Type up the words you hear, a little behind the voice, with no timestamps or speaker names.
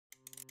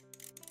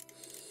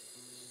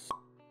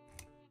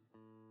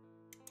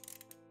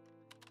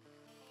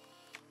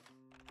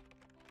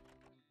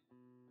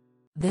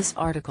This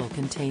article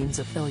contains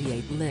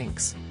affiliate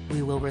links.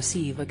 We will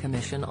receive a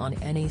commission on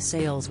any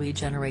sales we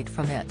generate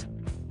from it.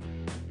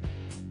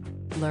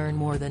 Learn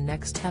more the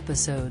next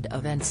episode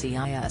of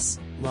NCIS.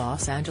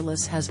 Los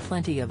Angeles has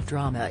plenty of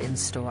drama in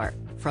store,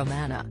 from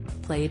Anna,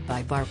 played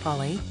by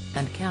Barpali,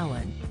 and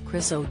Callan,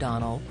 Chris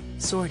O'Donnell,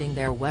 sorting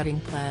their wedding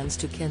plans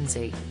to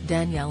Kensi,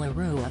 Daniela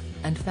Rua,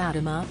 and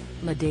Fatima,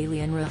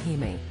 Ladalian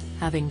Rahimi,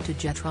 having to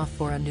jet off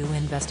for a new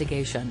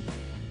investigation.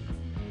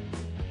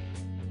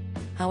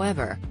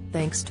 However,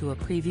 thanks to a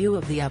preview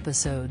of the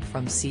episode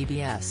from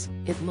CBS,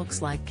 it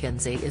looks like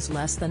Kensi is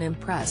less than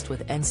impressed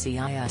with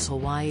NCIS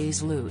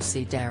Hawaii's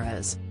Lucy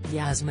Derails,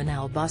 Yasmin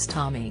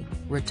Al-Bustami,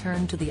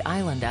 return to the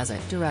island as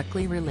it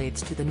directly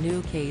relates to the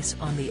new case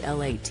on the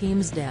LA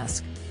team's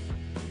desk.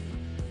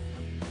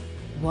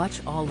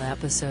 Watch all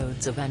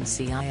episodes of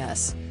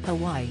NCIS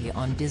Hawaii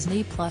on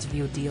Disney Plus.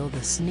 View deal.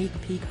 The sneak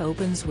peek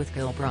opens with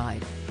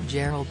Kilbride,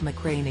 Gerald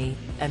McRaney,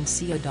 and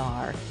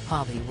Siadar,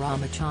 Pavi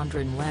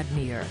Ramachandran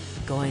Ladnir,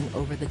 going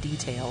over the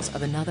details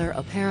of another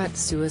apparent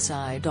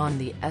suicide on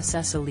the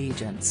SS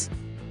Allegiance.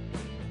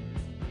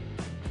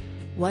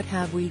 "What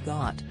have we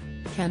got?"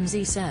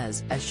 Kensi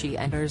says as she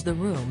enters the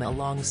room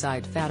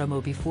alongside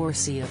Fatima before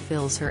Sia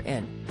fills her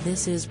in.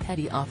 "This is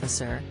Petty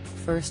Officer,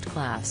 First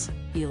Class,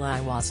 Eli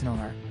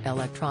Wasnor,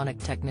 electronic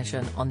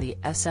technician on the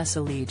SS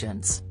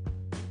Allegiance.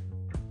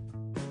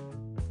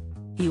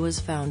 He was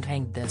found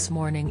hanged this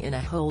morning in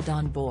a hold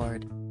on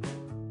board."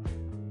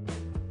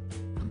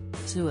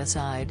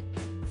 "Suicide?"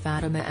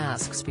 Fatima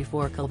asks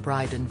before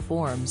Kilbride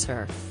informs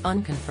her,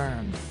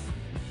 "Unconfirmed."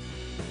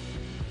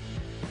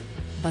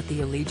 "But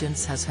the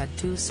Allegiance has had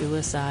 2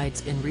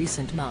 suicides in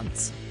recent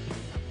months.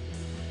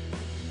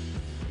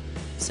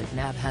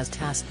 Signab has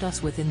tasked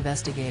us with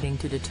investigating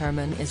to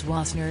determine is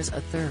Wasner's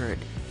a third,"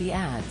 he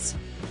adds.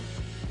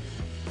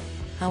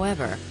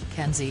 However,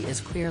 Kensi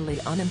is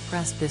clearly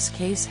unimpressed. This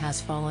case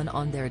has fallen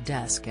on their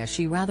desk as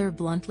she rather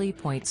bluntly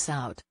points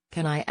out,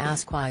 "Can I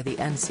ask why the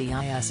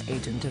NCIS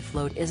agent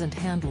afloat isn't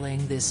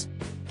handling this?"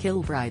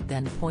 Kilbride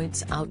then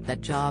points out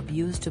that job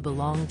used to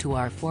belong to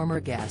our former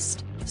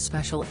guest,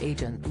 Special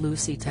Agent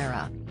Lucy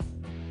Terra.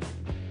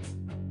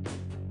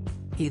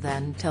 He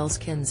then tells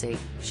Kensi,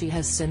 she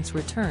has since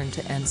returned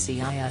to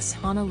NCIS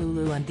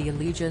Honolulu and the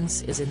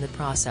Allegiance is in the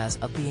process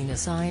of being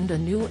assigned a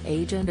new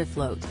agent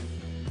afloat.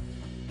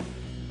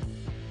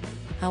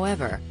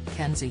 However,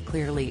 Kensi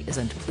clearly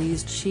isn't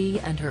pleased. She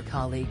and her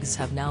colleagues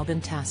have now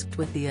been tasked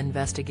with the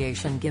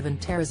investigation given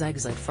Terra's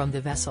exit from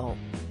the vessel.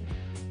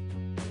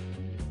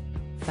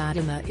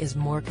 Fatima is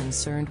more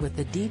concerned with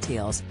the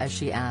details as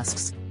she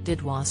asks, "Did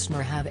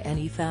Wasner have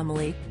any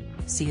family?"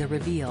 Sia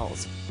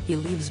reveals, he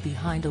leaves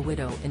behind a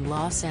widow in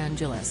Los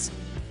Angeles.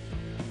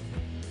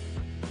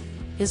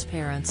 His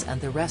parents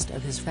and the rest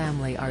of his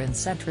family are in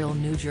central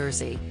New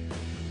Jersey.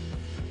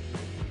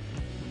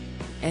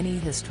 Any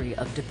history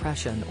of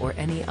depression or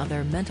any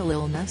other mental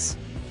illness?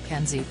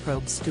 Kensi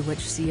probes, to which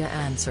Sia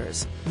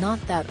answers,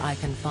 "Not that I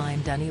can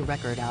find any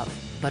record of,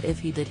 but if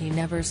he did, he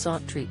never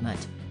sought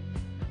treatment."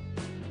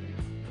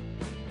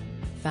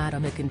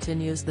 Fatima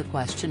continues the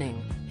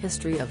questioning,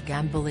 "History of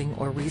gambling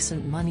or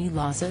recent money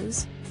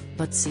losses?"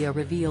 But Sia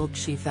revealed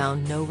she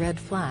found no red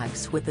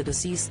flags with the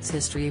deceased's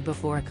history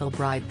before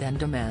Kilbride then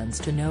demands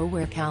to know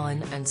where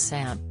Callan and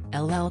Sam,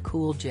 LL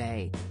Cool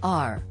J,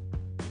 are.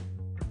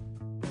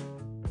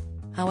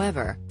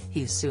 However,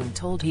 he's soon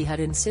told he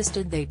had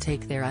insisted they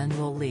take their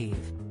annual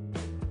leave.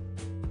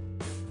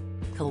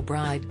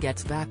 Kilbride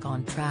gets back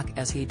on track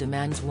as he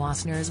demands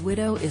Wasner's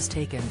widow is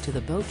taken to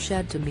the boat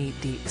shed to meet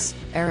Deeks,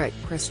 Eric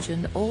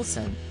Christian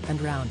Olsen, and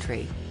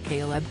Roundtree,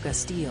 Caleb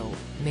Castillo.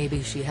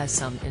 Maybe she has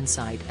some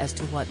insight as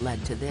to what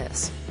led to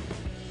this.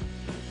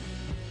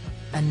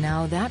 And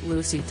now that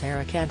Lucy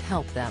Terra can't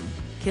help them,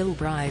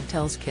 Kilbride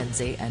tells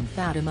Kensi and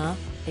Fatima,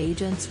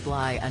 "Agents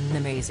Blye and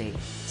Nemesi,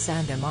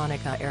 Santa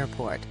Monica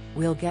Airport,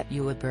 we'll get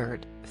you a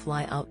bird,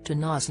 fly out to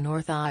Nas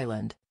North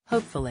Island.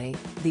 Hopefully,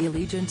 the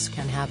Allegiance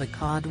can have a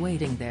cod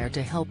waiting there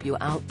to help you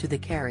out to the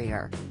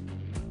carrier."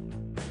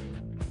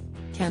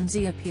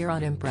 Kensi appears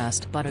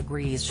unimpressed but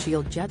agrees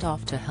she'll jet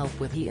off to help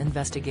with the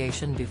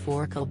investigation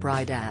before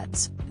Kilbride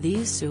adds,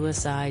 "These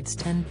suicides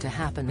tend to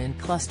happen in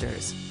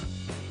clusters.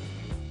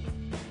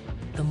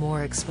 The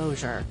more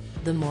exposure,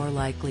 the more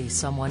likely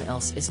someone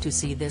else is to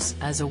see this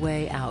as a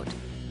way out."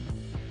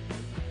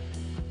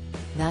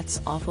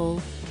 "That's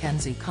awful,"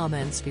 Kensi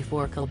comments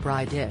before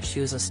Kilbride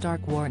issues a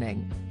stark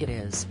warning, "It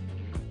is.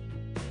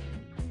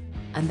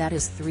 And that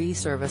is 3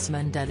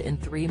 servicemen dead in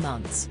 3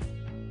 months.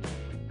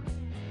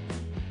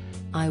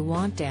 I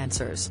want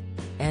answers."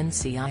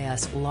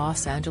 NCIS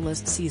Los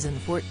Angeles Season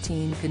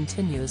 14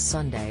 continues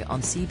Sunday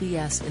on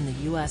CBS in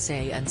the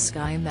USA and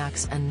Sky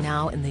Max and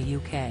now in the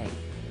UK.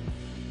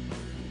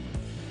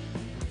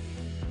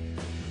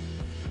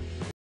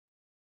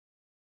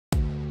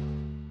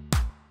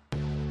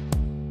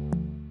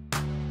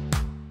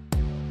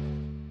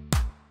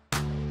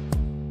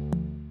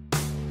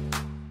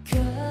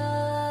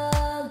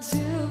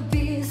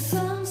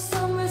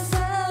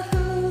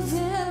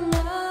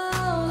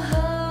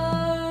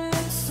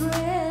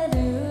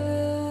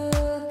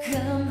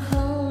 Come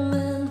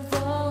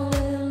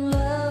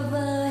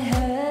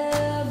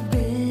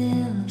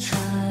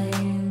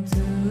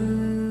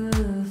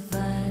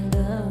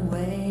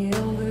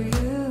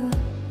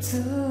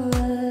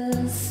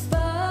one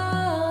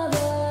spot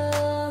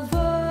of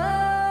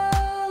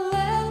oil,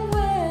 and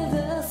where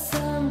the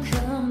sun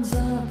comes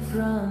up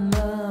from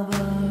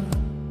above.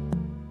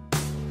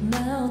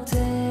 Now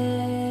tell